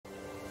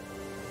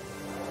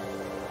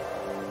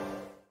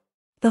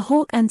The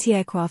Hawk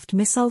anti-aircraft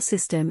missile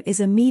system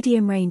is a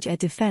medium-range air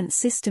defense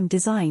system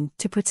designed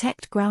to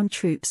protect ground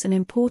troops and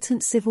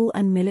important civil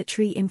and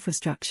military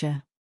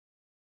infrastructure.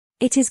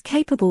 It is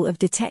capable of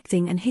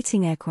detecting and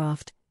hitting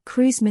aircraft,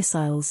 cruise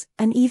missiles,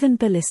 and even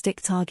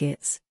ballistic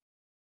targets.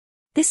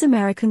 This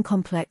American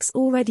complex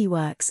already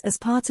works as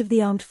part of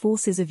the armed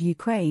forces of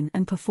Ukraine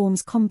and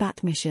performs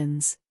combat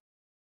missions.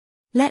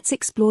 Let's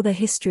explore the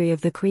history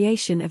of the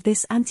creation of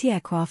this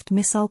anti-aircraft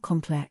missile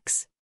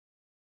complex.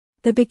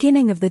 The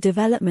beginning of the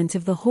development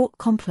of the Hawk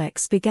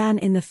complex began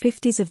in the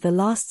 50s of the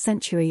last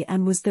century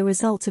and was the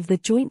result of the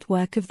joint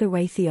work of the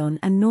Raytheon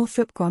and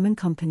Northrop Grumman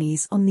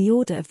companies on the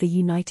order of the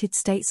United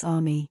States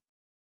Army.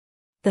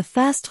 The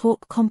first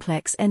Hawk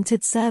complex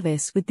entered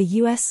service with the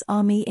U.S.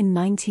 Army in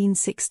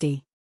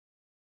 1960.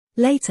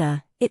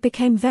 Later, it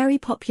became very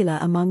popular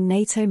among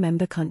NATO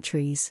member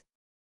countries.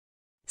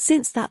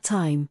 Since that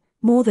time,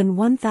 more than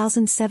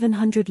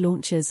 1,700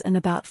 launchers and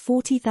about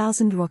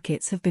 40,000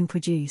 rockets have been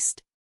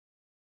produced.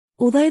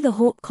 Although the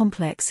Hawk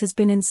complex has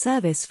been in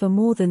service for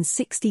more than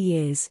 60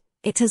 years,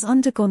 it has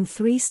undergone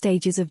 3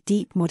 stages of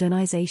deep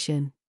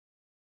modernization.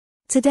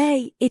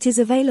 Today, it is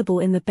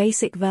available in the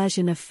basic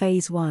version of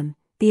Phase 1,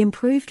 the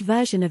improved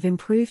version of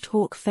Improved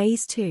Hawk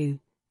Phase 2,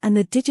 and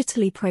the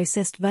digitally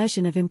processed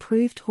version of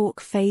Improved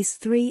Hawk Phase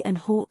 3 and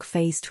Hawk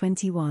Phase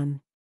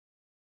 21.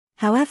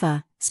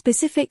 However,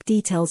 specific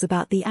details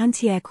about the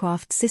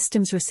anti-aircraft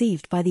systems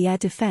received by the Air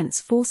Defense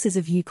Forces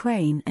of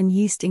Ukraine and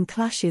used in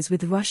clashes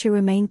with Russia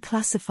remain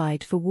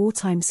classified for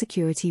wartime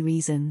security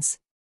reasons.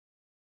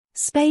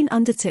 Spain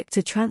undertook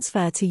to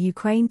transfer to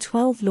Ukraine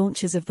 12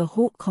 launchers of the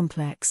Hawk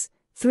complex,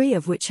 3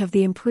 of which have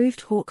the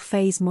improved Hawk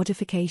phase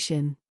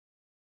modification.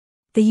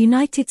 The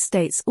United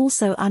States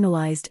also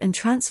analyzed and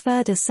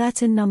transferred a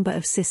certain number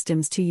of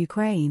systems to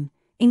Ukraine,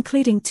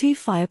 including 2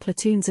 fire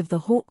platoons of the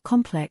Hawk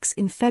complex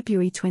in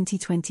February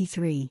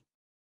 2023.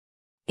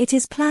 It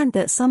is planned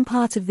that some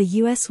part of the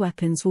U.S.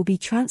 weapons will be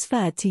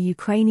transferred to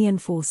Ukrainian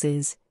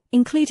forces,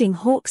 including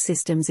Hawk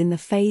systems in the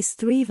Phase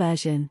 3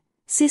 version,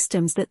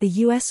 systems that the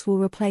U.S. will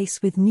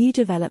replace with new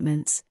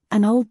developments,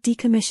 and old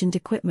decommissioned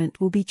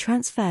equipment will be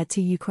transferred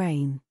to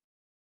Ukraine.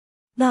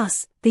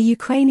 Thus, the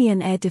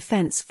Ukrainian Air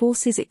Defense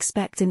Forces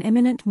expect an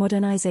imminent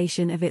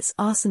modernization of its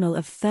arsenal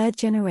of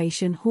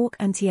third-generation Hawk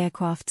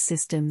anti-aircraft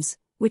systems,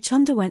 which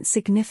underwent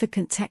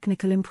significant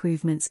technical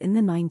improvements in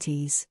the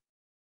 90s.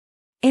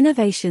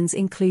 Innovations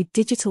include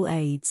digital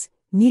aids,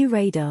 new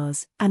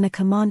radars, and a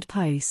command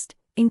post,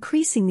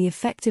 increasing the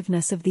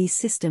effectiveness of these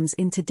systems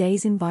in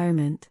today's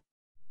environment.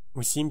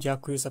 Усім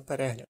дякую за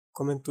перегляд.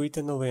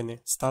 Коментуйте новини,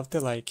 ставте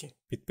лайки,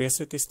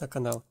 підписуйтесь на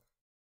канал.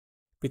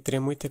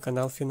 Підтримуйте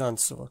канал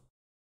фінансово.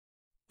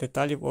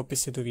 Деталі в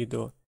описі до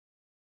відео.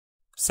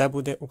 Все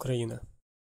буде Україна!